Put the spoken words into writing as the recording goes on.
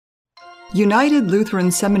United Lutheran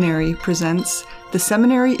Seminary presents the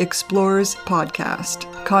Seminary Explores podcast,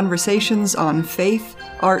 conversations on faith,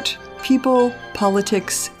 art, people,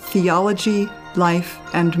 politics, theology, life,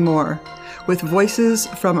 and more, with voices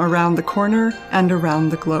from around the corner and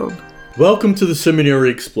around the globe. Welcome to the Seminary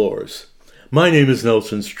Explores. My name is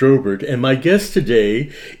Nelson Strobert, and my guest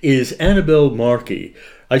today is Annabelle Markey.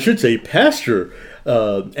 I should say Pastor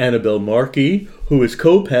Annabelle Markey, who is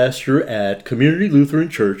co-pastor at Community Lutheran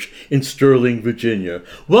Church in Sterling, Virginia.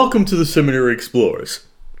 Welcome to the Seminary Explores.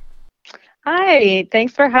 Hi,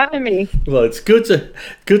 thanks for having me. Well, it's good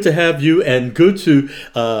to have you, and good to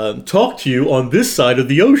talk to you on this side of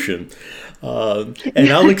the ocean. And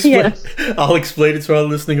I'll explain. Yes. I'll explain it to our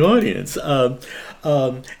listening audience.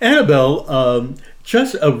 Annabelle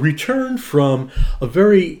just returned from a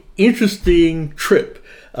very interesting trip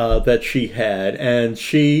that she had, and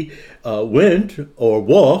she went or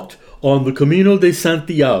walked on the Camino de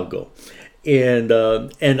Santiago. And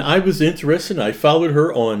I was interested. I followed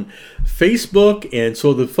her on Facebook and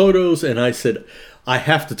saw the photos, and I said, I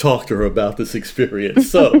have to talk to her about this experience.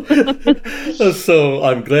 So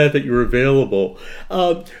I'm glad that you're available.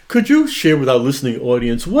 Could you share with our listening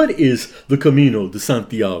audience, what is the Camino de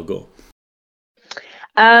Santiago?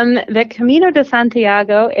 The Camino de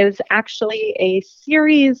Santiago is actually a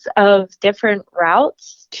series of different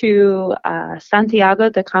routes to Santiago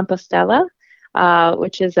de Compostela,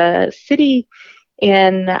 which is a city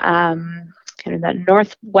in kind of the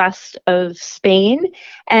northwest of Spain,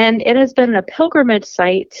 and it has been a pilgrimage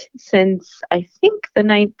site since, I think, the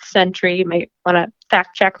 9th century. You might want to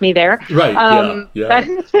fact check me there. Right. Yeah. That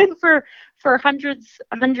has been for hundreds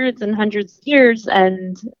and hundreds of years,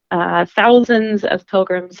 and thousands of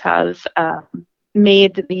pilgrims have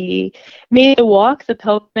made the walk, the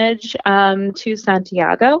pilgrimage to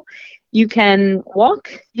Santiago. You can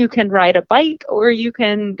walk, you can ride a bike, or you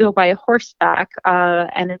can go by horseback,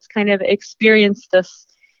 and it's kind of experienced this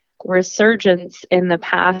resurgence in the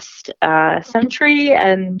past century,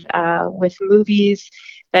 and with movies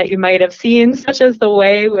that you might have seen, such as The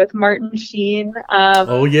Way with Martin Sheen.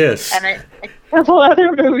 Oh, yes. And a couple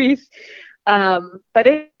other movies. But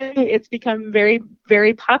it's become very,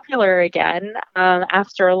 very popular again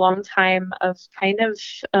after a long time of kind of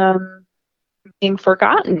being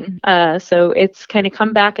forgotten. So it's kind of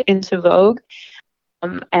come back into vogue.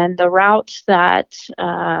 And the route that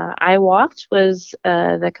I walked was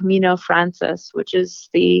the Camino Francis, which is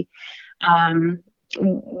the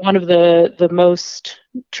one of the most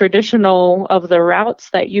traditional of the routes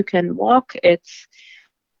that you can walk. It's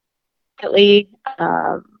at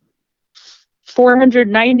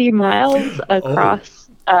 490 miles across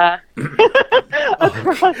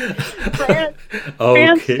across France,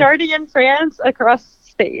 France, starting in France, across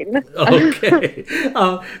Spain. Okay.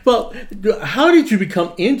 Well, how did you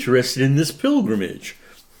become interested in this pilgrimage?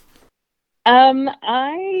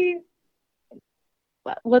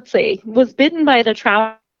 Was bitten by the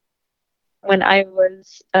travel when I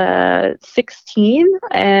was 16,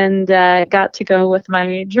 and got to go with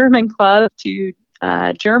my German club to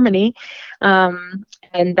Germany,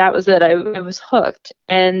 and that was it. I was hooked.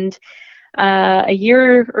 And a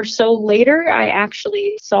year or so later, I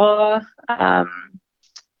actually saw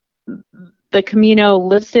the Camino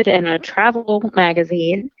listed in a travel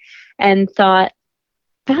magazine and thought,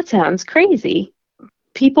 that sounds crazy.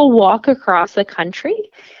 People walk across the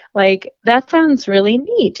country? Like, that sounds really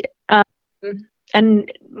neat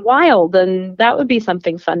and wild, and that would be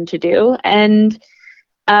something fun to do. And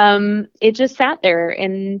it just sat there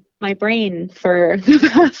in my brain for the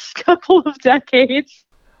past couple of decades.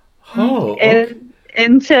 Oh, okay.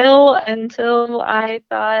 Until I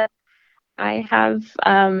thought, I have,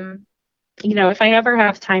 if I ever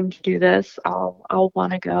have time to do this, I'll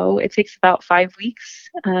want to go. It takes about 5 weeks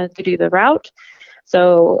to do the route.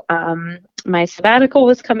 So my sabbatical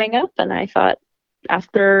was coming up, and I thought,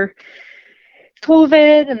 after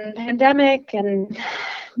COVID and pandemic and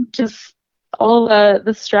just all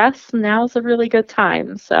the stress, now's a really good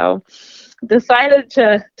time. So decided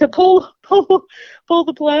to pull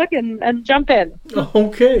the plug and jump in.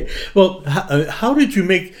 Okay. Well, how did you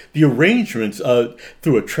make the arrangements?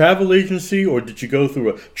 Through a travel agency, or did you go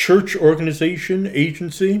through a church organization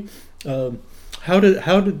agency? How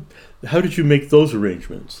did you make those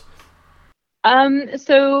arrangements?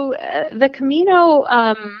 So the Camino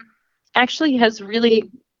actually has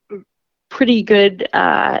really pretty good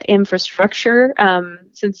infrastructure,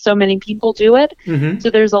 since so many people do it. Mm-hmm. So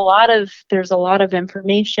there's a lot of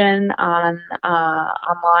information on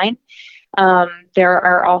online. There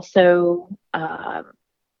are also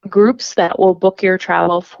groups that will book your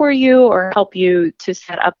travel for you or help you to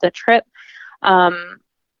set up the trip.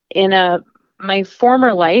 in my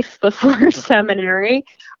former life before seminary,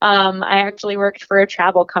 I actually worked for a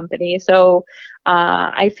travel company. So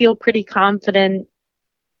I feel pretty confident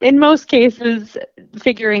in most cases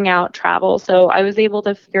figuring out travel. So I was able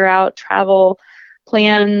to figure out travel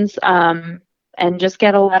plans and just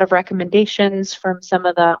get a lot of recommendations from some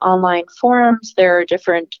of the online forums. There are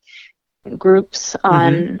different groups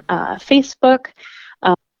on Facebook.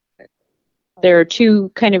 There are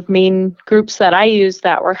two kind of main groups that I used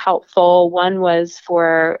that were helpful. One was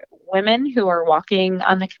for women who are walking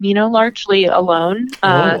on the Camino largely alone.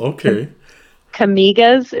 Okay.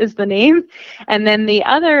 Camigas is the name. And then the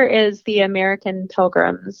other is the American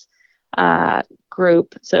Pilgrims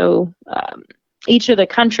group. So each of the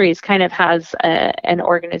countries kind of has an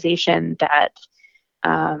organization that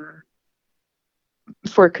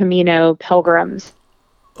for Camino pilgrims.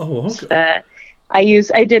 Oh, okay. I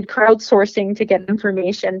did crowdsourcing to get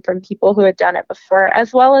information from people who had done it before,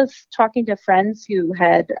 as well as talking to friends who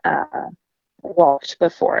had walked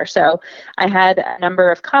before. So I had a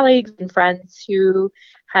number of colleagues and friends who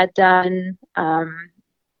had done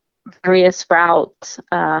various routes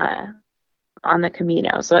on the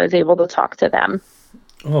Camino. So I was able to talk to them.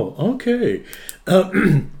 Oh, okay.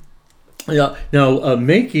 Yeah. Now,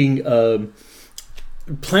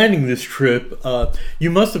 planning this trip,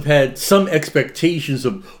 you must have had some expectations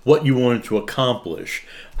of what you wanted to accomplish.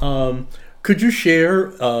 Could you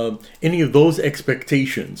share any of those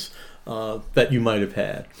expectations that you might have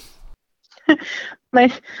had?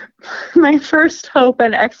 My first hope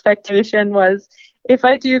and expectation was, if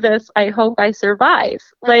I do this, I hope I survive.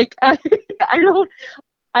 Like I've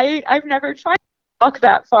never tried to walk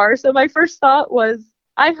that far, so my first thought was,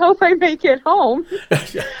 I hope I make it home.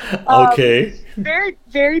 Okay. Very,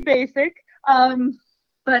 very basic.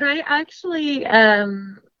 But I actually,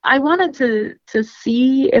 I wanted to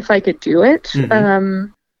see if I could do it,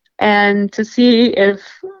 and to see if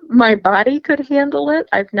my body could handle it.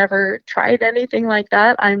 I've never tried anything like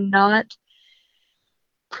that. I'm not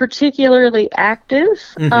particularly active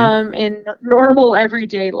in normal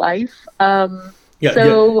everyday life. Yeah,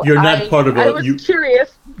 so you're not part of I was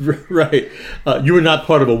curious. Right. You were not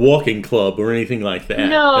part of a walking club or anything like that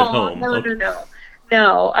at home.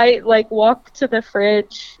 No. I walk to the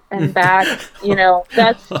fridge and back.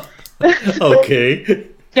 That's okay.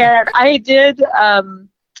 Yeah, I did.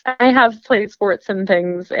 I have played sports and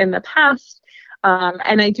things in the past,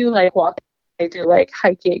 and I do like walking. I do like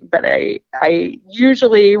hiking, but I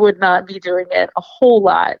usually would not be doing it a whole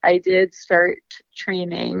lot. I did start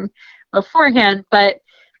training beforehand, but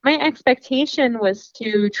my expectation was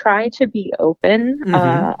to try to be open.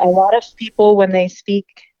 A lot of people, when they speak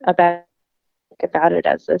about it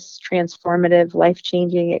as this transformative,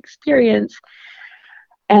 life-changing experience,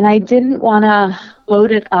 and I didn't want to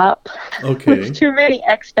load it up with too many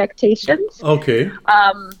expectations. Okay.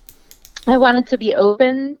 I wanted to be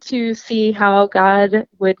open to see how God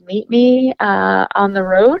would meet me on the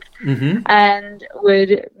road, and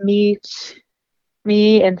would meet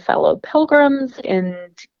me and fellow pilgrims in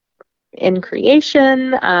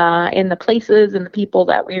creation, in the places and the people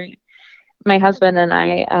that my husband and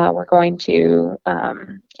I were going to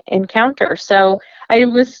encounter. So I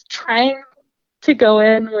was trying to go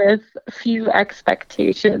in with a few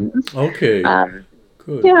expectations. Okay.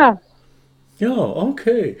 Good. Yeah. Yeah.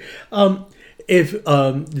 Okay. If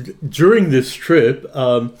during this trip,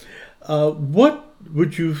 what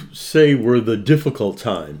would you say were the difficult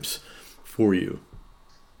times for you?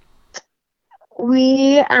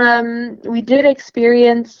 We did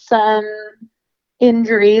experience some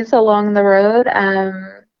injuries along the road.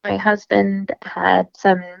 My husband had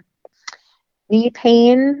some knee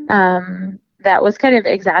pain that was kind of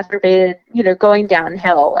exacerbated, going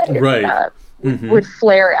downhill. Right. Would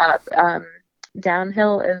flare up.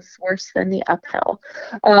 Downhill is worse than the uphill.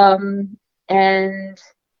 And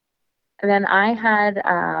then I had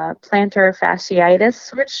plantar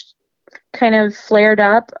fasciitis, which kind of flared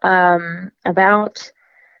up about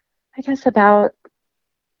 2.5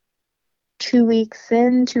 weeks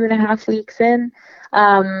in,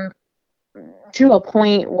 to a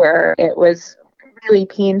point where it was really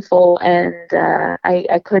painful, and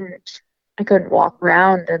I couldn't walk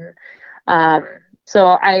around, and so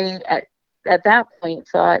I at that point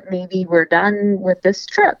thought maybe we're done with this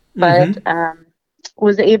trip, but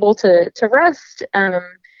was able to rest.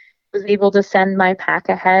 Was able to send my pack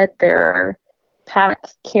ahead. There are pack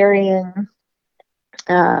carrying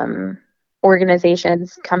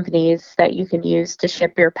organizations, companies that you can use to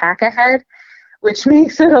ship your pack ahead, which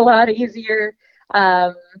makes it a lot easier.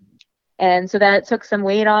 And so that took some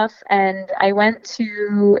weight off. And I went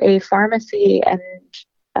to a pharmacy and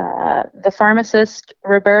the pharmacist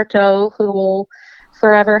Roberto, who will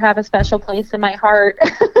forever have a special place in my heart,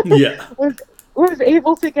 Yeah. was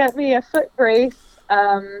able to get me a foot brace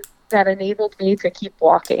that enabled me to keep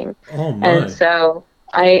walking. Oh And my. so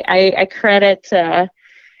I credit that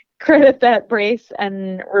brace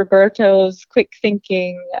and Roberto's quick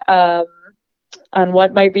thinking on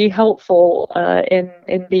what might be helpful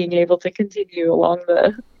in being able to continue along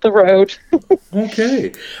the road.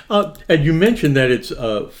 Okay. And you mentioned that it's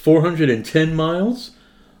 410 miles?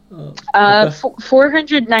 About,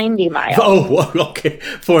 490 miles. oh, well, okay.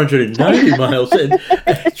 490 miles.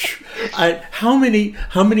 How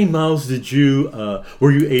many miles did you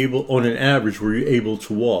were you able on an average were you able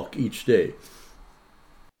to walk each day?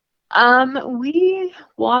 We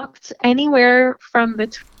walked anywhere from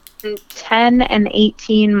between 10 and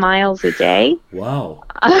 18 miles a day. Wow.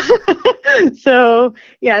 So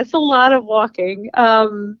yeah, it's a lot of walking.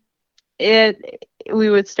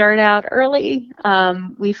 We would start out early.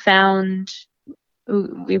 We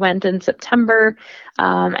went in September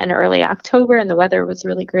and early October, and the weather was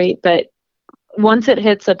really great. But once it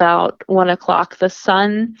hits about 1 o'clock, the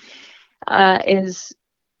sun is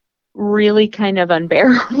really kind of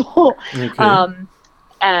unbearable.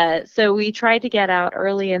 Okay. So we tried to get out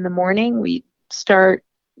early in the morning. We start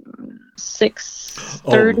Oh,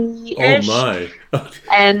 6:30 oh ish my.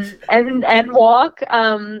 and walk,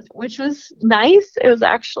 which was nice. It was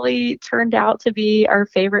actually turned out to be our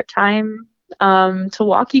favorite time to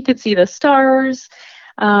walk. You could see the stars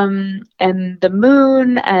and the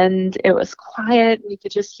moon, and it was quiet. You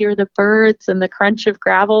could just hear the birds and the crunch of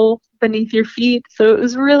gravel beneath your feet. So it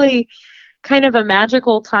was really kind of a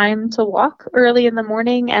magical time to walk early in the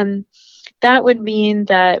morning, and that would mean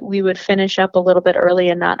that we would finish up a little bit early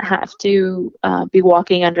and not have to be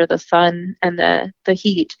walking under the sun and the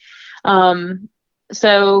heat.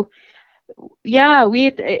 So yeah,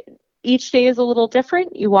 each day is a little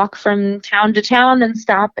different. You walk from town to town and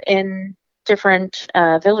stop in different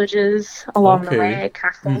villages along the Okay. way,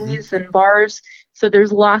 Hmm. cafes and bars. So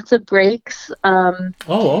there's lots of breaks. Oh,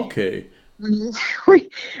 okay. we,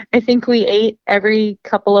 I think we ate every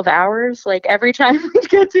couple of hours. Like every time we'd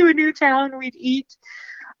get to a new town, we'd eat.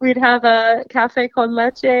 We'd have a cafe con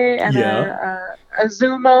leche and Yeah. a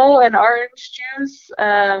zumo and orange juice,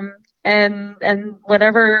 and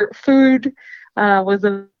whatever food was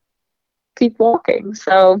a keep walking.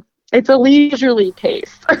 So it's a leisurely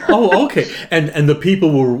pace. Oh, okay. And the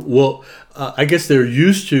people were well. I guess they're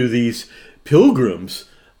used to these pilgrims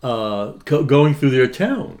going through their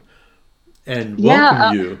town and Yeah,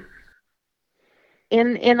 welcome you.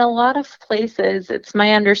 in a lot of places, it's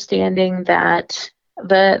my understanding that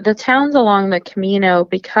the towns along the Camino,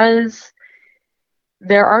 because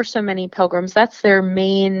there are so many pilgrims, that's their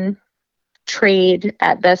main trade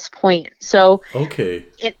at this point. So Okay.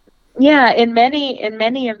 it yeah, in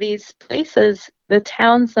many of these places, the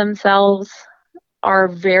towns themselves are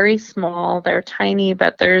very small. They're tiny,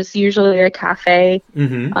 but there's usually a cafe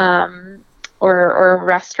Mm-hmm. um, or a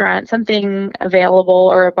restaurant, something available,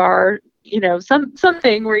 or a bar,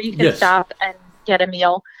 something where you can Yes. stop and get a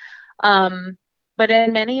meal. Um, but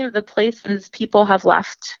in many of the places, people have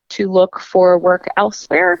left to look for work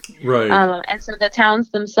elsewhere. Right. And so the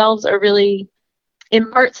towns themselves are really, in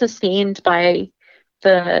part, sustained by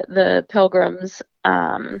the pilgrims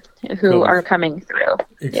who Coming. are coming through.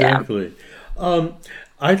 Yeah. Exactly. Um,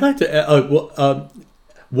 I'd like to.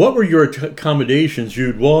 What were your accommodations?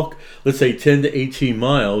 You'd walk, let's say, 10 to 18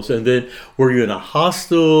 miles, and then were you in a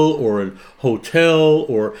hostel or a hotel,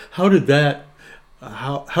 or how did that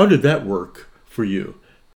work for you?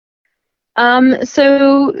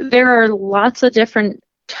 So there are lots of different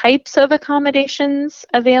types of accommodations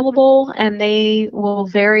available, and they will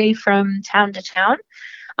vary from town to town.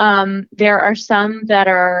 There are some that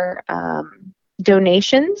are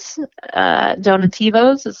donations,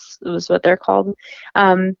 donativos is what they're called.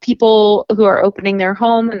 People who are opening their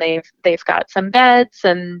home, and they've got some beds,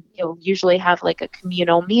 and you'll usually have like a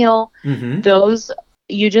communal meal. Mm-hmm. Those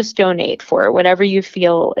you just donate for whatever you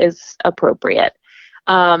feel is appropriate.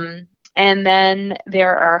 And then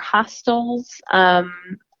there are hostels,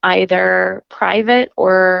 either private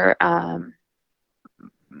or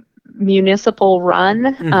municipal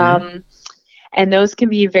run. Mm-hmm. And those can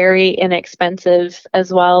be very inexpensive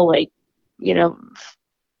as well, like, you know,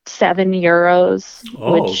 €7,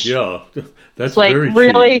 Oh, which yeah. is That's like very cheap.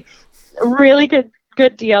 really, really good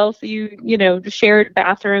deal. So shared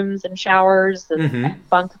bathrooms and showers and Mm-hmm.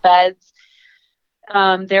 bunk beds.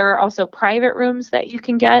 There are also private rooms that you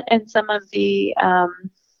can get in some of the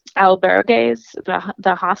albergues,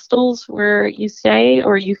 the hostels where you stay,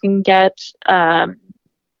 or you can get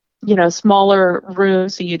smaller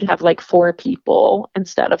rooms, so you'd have like 4 people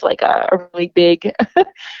instead of like a really big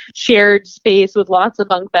shared space with lots of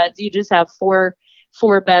bunk beds. You just have four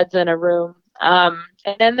beds in a room. And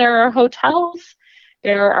then there are hotels.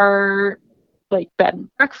 There are like bed and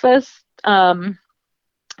breakfast.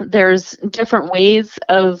 There's different ways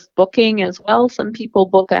of booking as well. Some people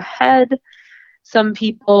book ahead. Some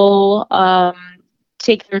people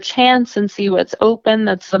take their chance and see what's open.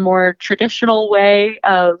 That's the more traditional way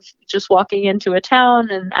of just walking into a town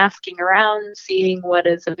and asking around, seeing what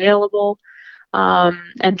is available,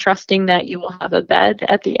 and trusting that you will have a bed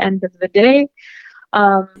at the end of the day.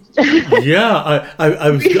 Yeah, I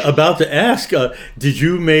was about to ask, did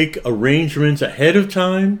you make arrangements ahead of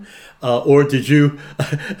time, or did you,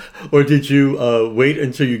 or did you wait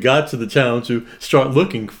until you got to the town to start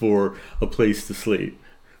looking for a place to sleep?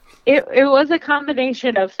 It was a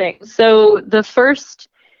combination of things. So the first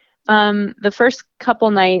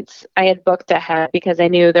couple nights I had booked ahead because I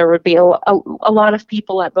knew there would be a lot of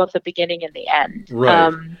people at both the beginning and the end.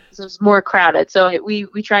 Right. So it was more crowded. So we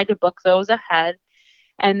tried to book those ahead.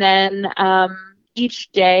 And then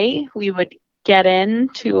each day we would get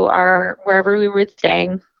into wherever we were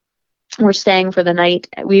staying. We're staying for the night.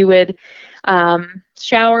 We would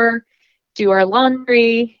shower, do our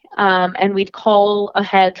laundry, and we'd call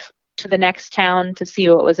ahead to the next town to see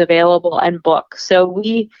what was available and book. So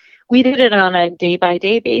we did it on a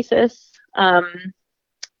day-by-day basis,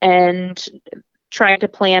 and tried to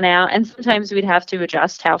plan out. And sometimes we'd have to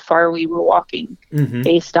adjust how far we were walking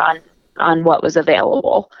based on what was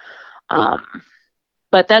available.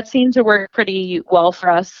 But that seemed to work pretty well for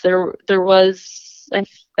us. There was, I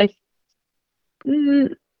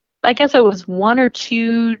guess it was 1 or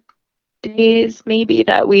 2 days maybe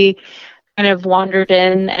that we kind of wandered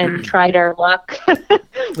in and tried our luck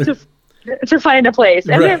to find a place,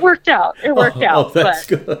 and Right. it worked out. Oh, that's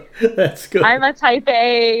good. That's good. I'm a type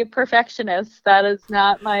A perfectionist. That is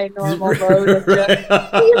not my normal mode of just Right.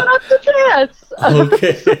 giving up the chance.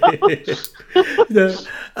 Okay.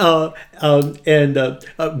 And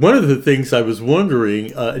one of the things I was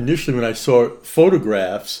wondering initially when I saw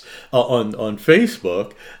photographs on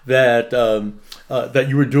Facebook that that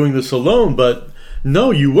you were doing this alone, but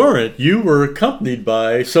no, you weren't. You were accompanied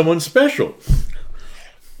by someone special.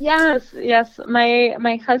 Yes.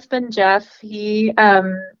 My husband Jeff, he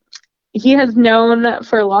has known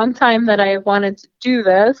for a long time that I wanted to do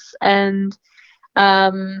this, and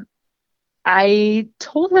I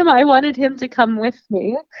told him I wanted him to come with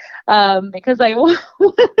me, because I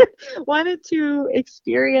wanted to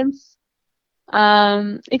experience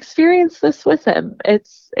this with him. It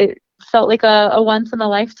felt like a once in a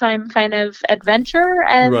lifetime kind of adventure,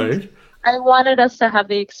 and Right. I wanted us to have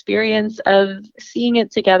the experience of seeing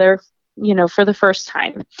it together, for the first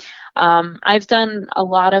time. I've done a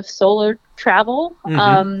lot of solo travel,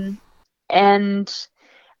 and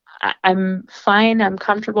I'm fine. I'm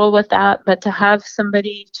comfortable with that. But to have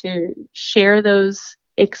somebody to share those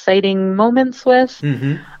exciting moments with,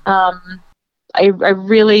 I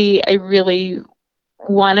really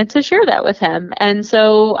wanted to share that with him. And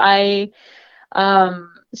so I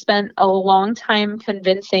spent a long time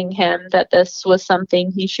convincing him that this was something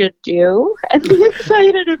he should do and be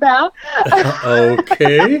excited about.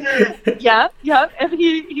 Okay. Yeah. And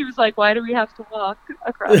he was like, why do we have to walk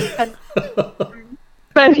across the country?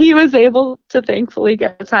 But he was able to thankfully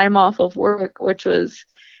get the time off of work, which was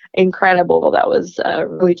incredible. That was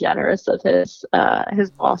really generous of his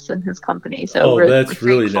boss and his company. So that's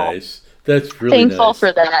really nice. That's really thankful nice.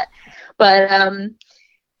 for that. But and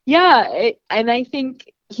I think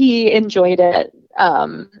he enjoyed it.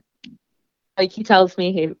 Like he tells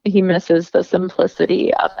me he misses the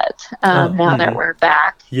simplicity of it now that we're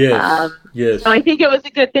back. Yes. Yes. So I think it was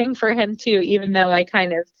a good thing for him too, even though I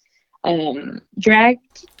kind of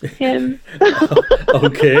dragged him.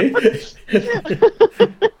 Okay.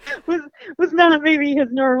 was not maybe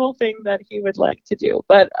his normal thing that he would like to do,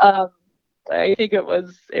 but I think it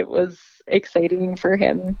was exciting for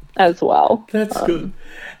him as well. That's good.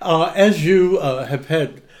 As you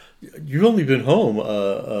you've only been home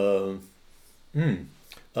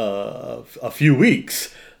a few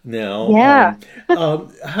weeks now. Yeah.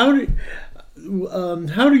 How do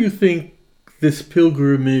you think this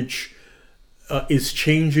pilgrimage is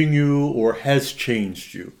changing you or has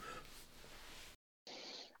changed you?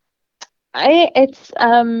 It's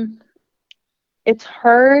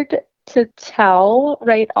hard to tell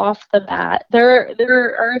right off the bat.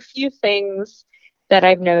 There are a few things that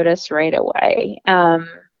I've noticed right away.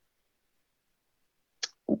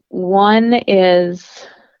 One is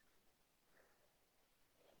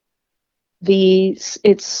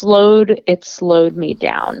it slowed me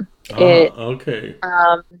down. Okay.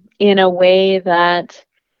 In a way that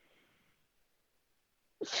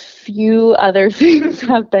few other things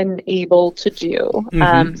have been able to do.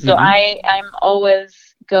 So I'm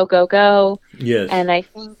always go, go, go. Yes. And I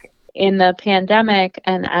think in the pandemic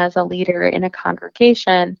and as a leader in a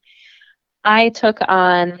congregation, I took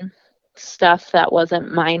on stuff that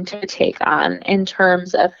wasn't mine to take on in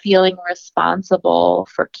terms of feeling responsible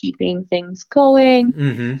for keeping things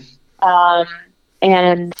going,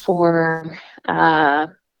 and for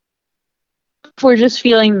just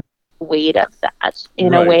feeling the weight of that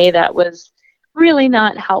in a way that was really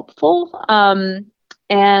not helpful,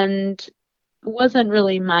 and wasn't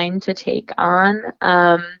really mine to take on.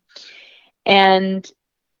 And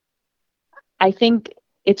I think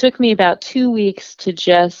it took me about 2 weeks to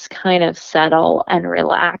just kind of settle and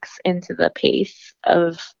relax into the pace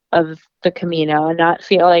of the Camino and not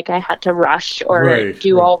feel like I had to rush or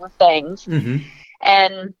do all the things.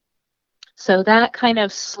 And so that kind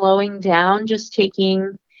of slowing down, just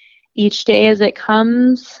taking each day as it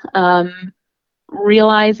comes,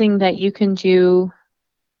 realizing that you can do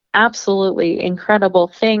absolutely incredible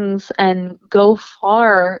things and go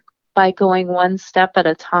far by going one step at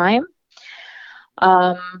a time,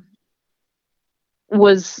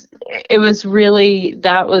 was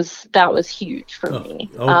huge for me.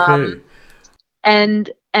 Okay.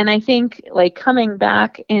 And I think, like, coming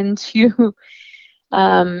back into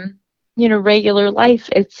regular life,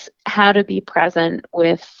 it's how to be present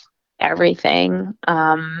with everything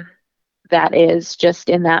that is just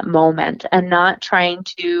in that moment, and not trying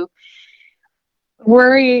to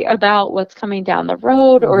worry about what's coming down the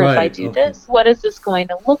road, or if I do this, what is this going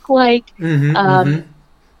to look like?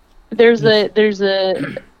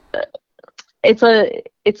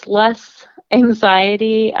 It's less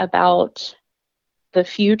anxiety about the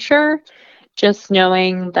future, just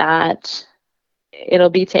knowing that it'll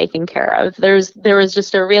be taken care of. There was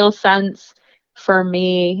just a real sense for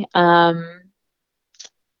me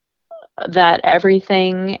that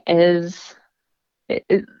everything is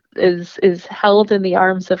held in the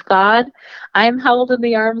arms of God. I'm held in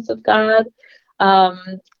the arms of God.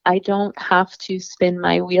 I don't have to spin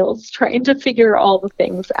my wheels trying to figure all the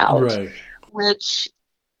things out, which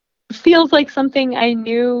feels like something I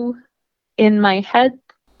knew in my head,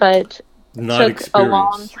 but took a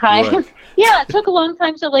long time. Yeah, it took a long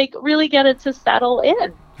time to really get it to settle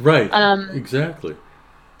in. Exactly.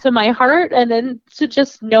 To my heart, and then to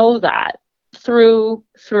just know that through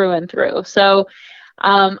and through. So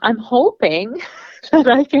I'm hoping that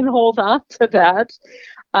I can hold on to that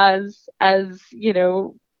as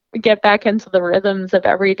get back into the rhythms of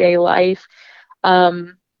everyday life.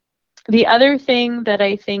 The other thing that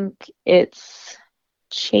I think it's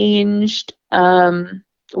changed, for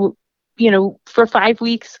 5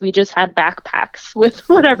 weeks we just had backpacks with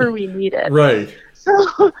whatever we needed.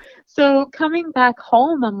 So coming back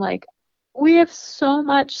home, I'm like, we have so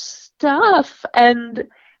much stuff, and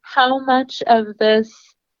how much of this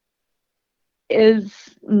is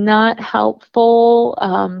not helpful,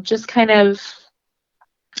 just kind of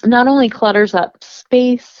not only clutters up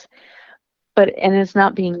space, and is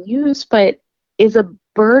not being used, but is a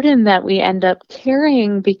burden that we end up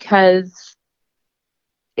carrying because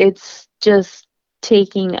it's just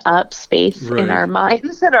taking up space in our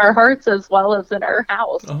minds and our hearts, as well as in our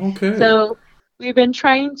house. So we've been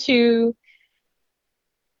trying to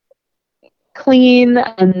clean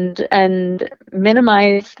and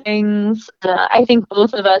minimize things. I think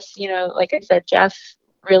both of us, like I said, Jeff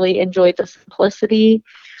really enjoyed the simplicity.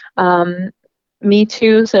 Me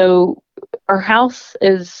too. So our house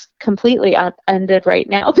is completely upended right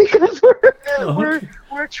now because we're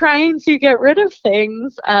trying to get rid of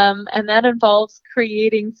things, and that involves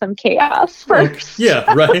creating some chaos first.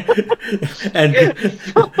 And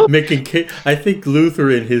making chaos. I think Luther,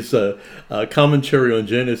 in his commentary on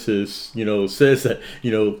Genesis, says that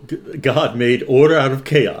God made order out of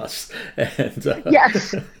chaos, and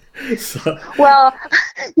yes. Well,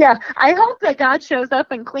 yeah, I hope that God shows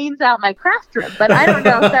up and cleans out my craft room, but I don't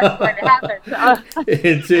know if that's going to happen.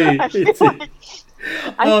 Indeed.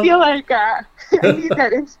 I feel like I need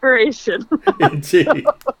that inspiration. Indeed.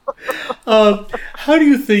 How do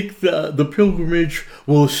you think the pilgrimage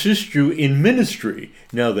will assist you in ministry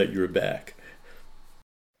now that you're back?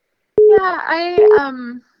 Yeah,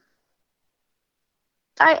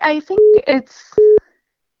 I think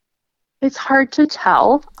it's hard to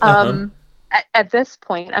tell. At this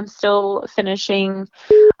point, I'm still finishing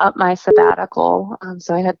up my sabbatical.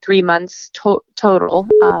 So I had 3 months total.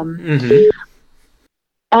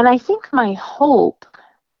 And I think my hope,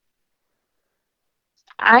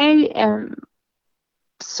 I am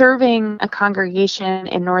serving a congregation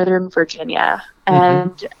in Northern Virginia,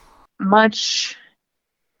 and much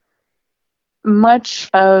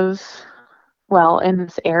of, well, in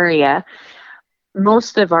this area,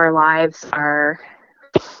 most of our lives are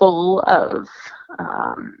full of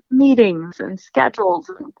meetings and schedules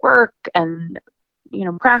and work and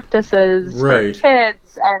practices for Right.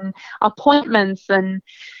 kids and appointments and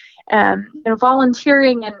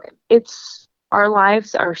volunteering, and our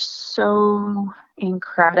lives are so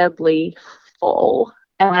incredibly full,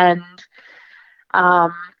 and I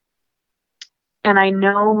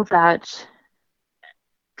know that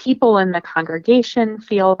people in the congregation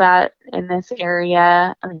feel that in this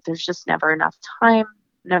area. I mean, there's just never enough time,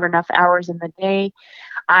 never enough hours in the day.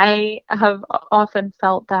 I have often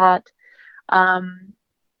felt that.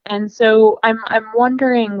 And so I'm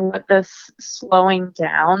wondering what this slowing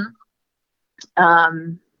down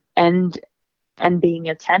and being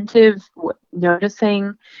attentive,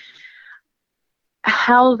 noticing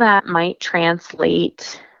how that might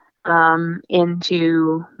translate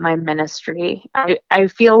into my ministry. I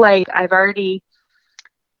feel like I've already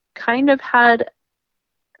kind of had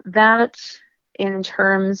that in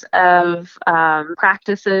terms of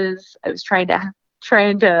practices I was trying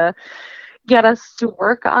to get us to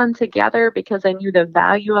work on together because I knew the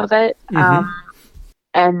value of it.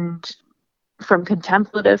 And from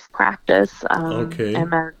contemplative practice, Okay.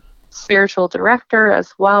 I'm a spiritual director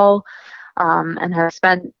as well, and have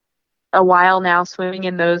spent a while now swimming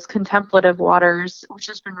in those contemplative waters, which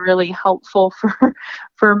has been really helpful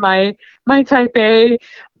for my type A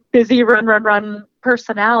busy run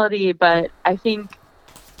personality. But I think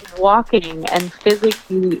walking and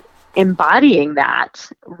physically embodying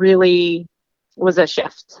that really was a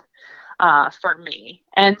shift for me.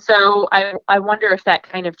 And so I wonder if that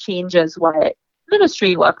kind of changes what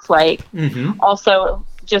ministry looks like. Also,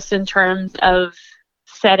 just in terms of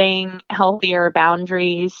setting healthier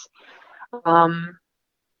boundaries on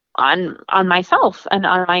myself and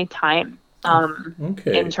on my time,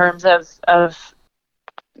 in terms of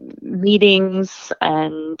meetings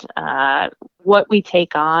and what I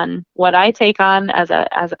take on as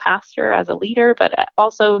a pastor, as a leader, but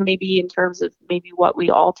also maybe in terms of maybe what we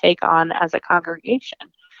all take on as a congregation,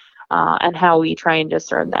 and how we try and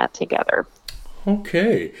discern that together.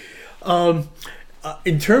 Okay.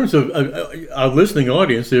 In terms of our listening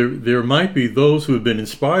audience, there might be those who have been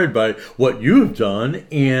inspired by what you have done,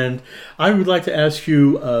 and I would like to ask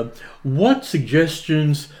you, what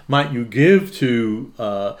suggestions might you give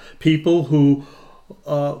to people who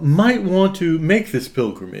might want to make this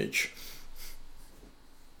pilgrimage?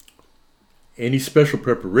 Any special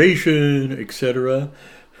preparation, etc.?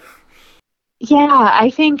 Yeah,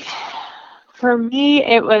 I think for me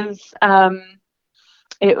it was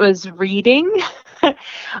reading.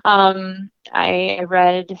 I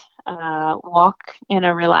read Walk in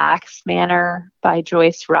a Relaxed Manner by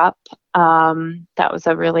Joyce Rupp. That was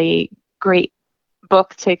a really great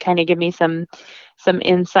book to kind of give me some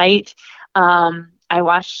insight. I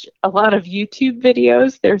watched a lot of YouTube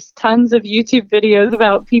videos. There's tons of YouTube videos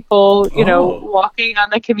about people, walking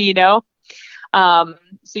on the Camino.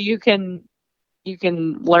 So you can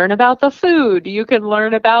learn about the food. You can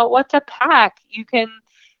learn about what to pack. You can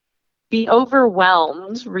be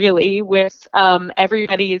overwhelmed really with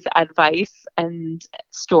everybody's advice and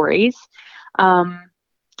stories.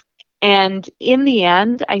 And in the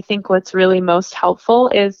end, I think what's really most helpful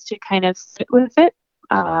is to kind of sit with it,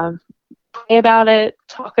 pray about it,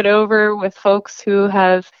 talk it over with folks who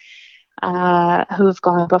have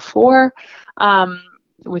gone before,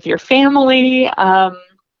 with your family,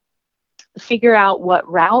 figure out what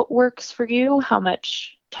route works for you, how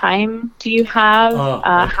much time do you have,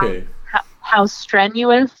 how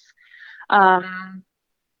strenuous of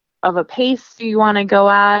a pace do you want to go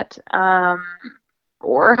at,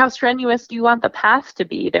 or how strenuous do you want the path to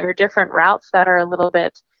be? There are different routes that are a little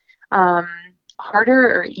bit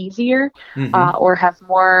harder or easier, or have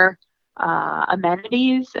more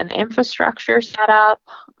amenities and infrastructure set up.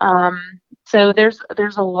 So there's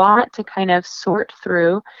a lot to kind of sort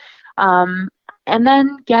through, and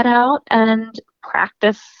then get out and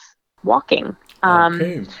practice walking.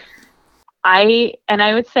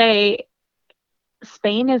 I would say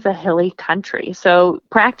Spain is a hilly country, so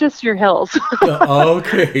practice your hills.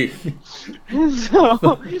 Okay.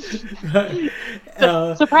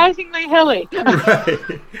 Surprisingly hilly. Right.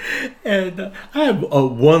 And I have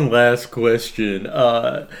one last question,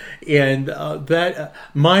 that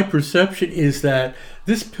my perception is that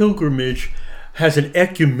this pilgrimage has an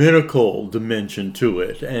ecumenical dimension to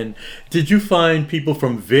it. And did you find people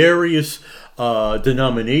from various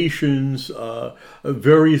denominations,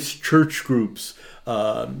 various church groups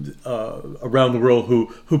around the world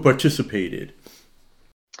who participated.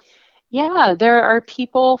 Yeah, there are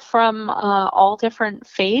people from all different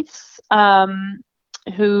faiths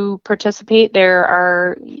who participate. There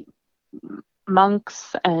are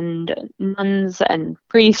monks and nuns and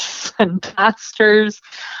priests and pastors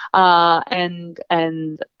and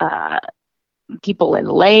people in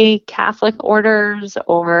lay Catholic orders,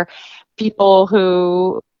 or people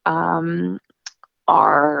who are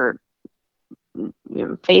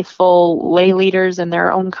faithful lay leaders in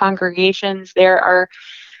their own congregations. There are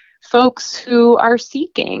folks who are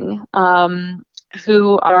seeking,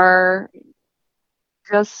 who are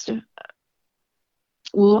just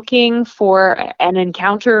looking for an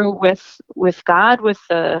encounter with God, with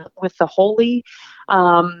the holy.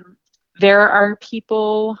 There are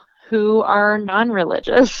people who are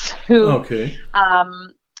non-religious, who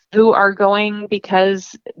are going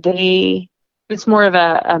because it's more of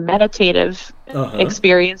a meditative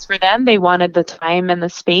experience for them. They wanted the time and the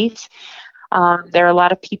space. There are a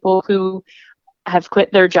lot of people who have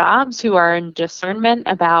quit their jobs, who are in discernment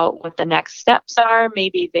about what the next steps are.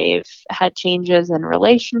 Maybe they've had changes in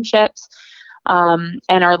relationships, and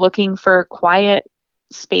are looking for quiet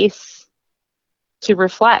space to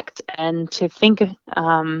reflect and to think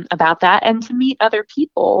about that, and to meet other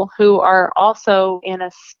people who are also in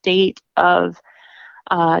a state of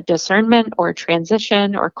discernment or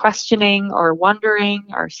transition or questioning or wondering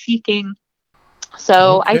or seeking.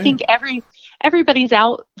 So I think everybody's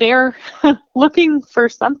out there looking for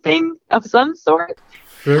something of some sort.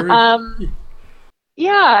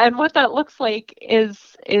 Yeah, and what that looks like is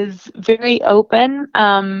very open.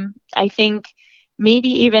 I think maybe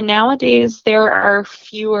even nowadays there are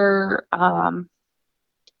fewer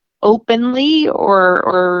openly,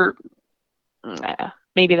 or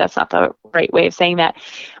maybe that's not the right way of saying that.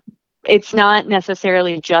 It's not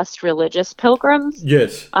necessarily just religious pilgrims.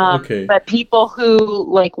 Yes. Okay. But people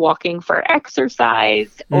who like walking for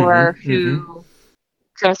exercise, or who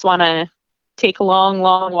just want to take a long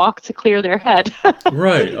walk to clear their head.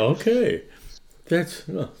 Right. Okay. That's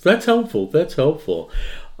helpful. That's helpful.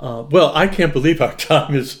 Well, I can't believe our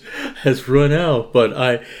time has run out, but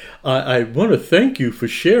I want to thank you for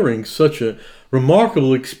sharing such a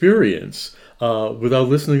remarkable experience with our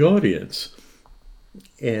listening audience.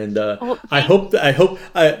 And I don't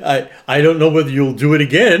know whether you'll do it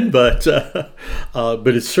again, but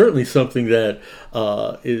it's certainly something that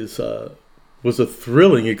was a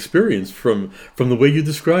thrilling experience from the way you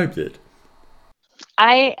described it.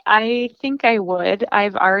 I think I would.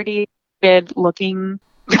 I've already been looking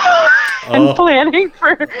and planning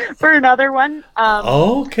for another one.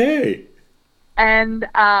 Okay. And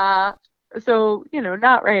so,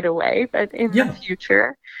 not right away, but in the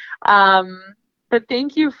future. But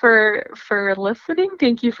thank you for listening.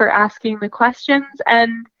 Thank you for asking the questions.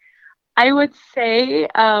 And I would say,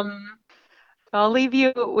 I'll leave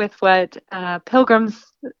you with what pilgrims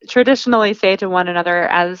traditionally say to one another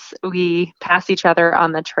as we pass each other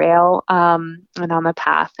on the trail and on the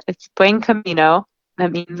path. It's buen camino.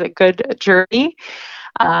 That means a good journey.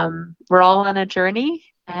 We're all on a journey,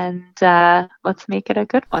 and let's make it a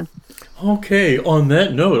good one. Okay. On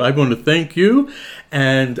that note, I want to thank you,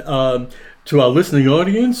 and to our listening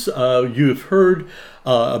audience, you have heard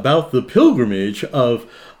about the pilgrimage of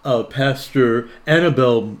Pastor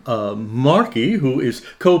Annabelle Markey, who is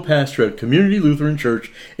co-pastor at Community Lutheran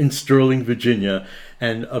Church in Sterling, Virginia,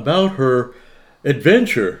 and about her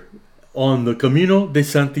adventure on the Camino de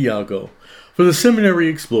Santiago. For the Seminary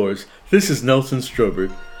Explorers, this is Nelson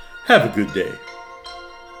Strobert. Have a good day.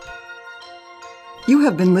 You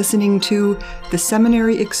have been listening to The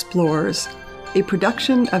Seminary Explorers, a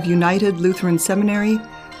production of United Lutheran Seminary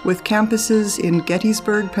with campuses in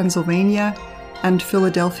Gettysburg, Pennsylvania, and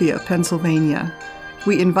Philadelphia, Pennsylvania.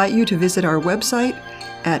 We invite you to visit our website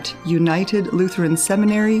at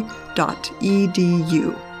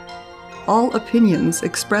unitedlutheranseminary.edu. All opinions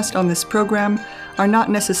expressed on this program are not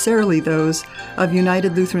necessarily those of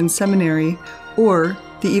United Lutheran Seminary or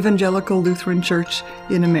the Evangelical Lutheran Church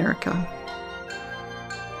in America.